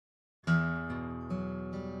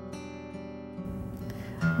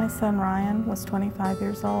My son Ryan was 25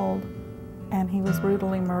 years old and he was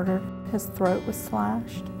brutally murdered. His throat was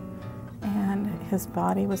slashed and his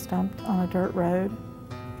body was dumped on a dirt road.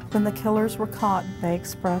 When the killers were caught, they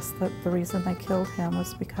expressed that the reason they killed him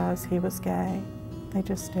was because he was gay. They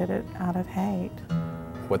just did it out of hate.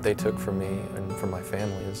 What they took from me and from my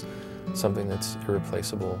family is something that's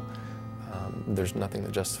irreplaceable. There's nothing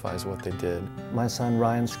that justifies what they did. My son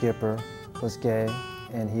Ryan Skipper was gay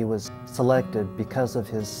and he was selected because of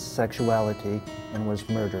his sexuality and was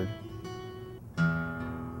murdered.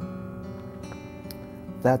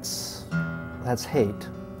 That's hate,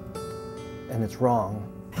 and it's wrong.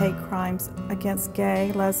 Hate crimes against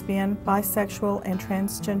gay, lesbian, bisexual, and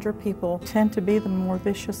transgender people tend to be the more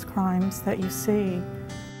vicious crimes that you see.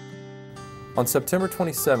 On September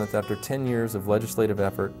 27th, after 10 years of legislative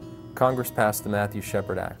effort, Congress passed the Matthew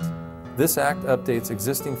Shepard Act. This act updates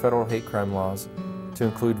existing federal hate crime laws to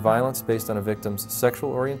include violence based on a victim's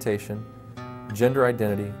sexual orientation, gender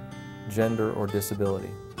identity, gender, or disability.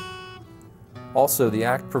 Also, the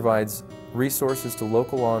act provides resources to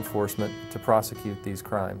local law enforcement to prosecute these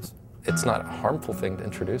crimes. It's not a harmful thing to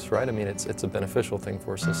introduce, right? I mean, it's a beneficial thing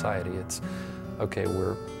for society. It's, okay,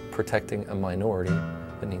 we're protecting a minority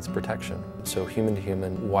that needs protection. So human to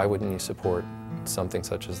human, why wouldn't you support something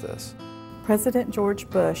such as this? President George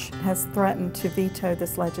Bush has threatened to veto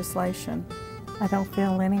this legislation. I don't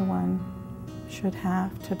feel anyone should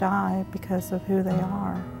have to die because of who they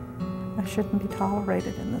are. They shouldn't be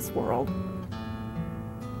tolerated in this world.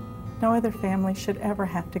 No other family should ever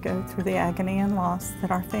have to go through the agony and loss that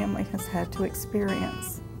our family has had to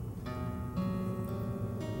experience.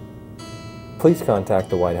 Please contact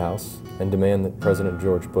the White House and demand that President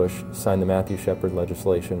George Bush sign the Matthew Shepard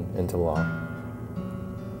legislation into law.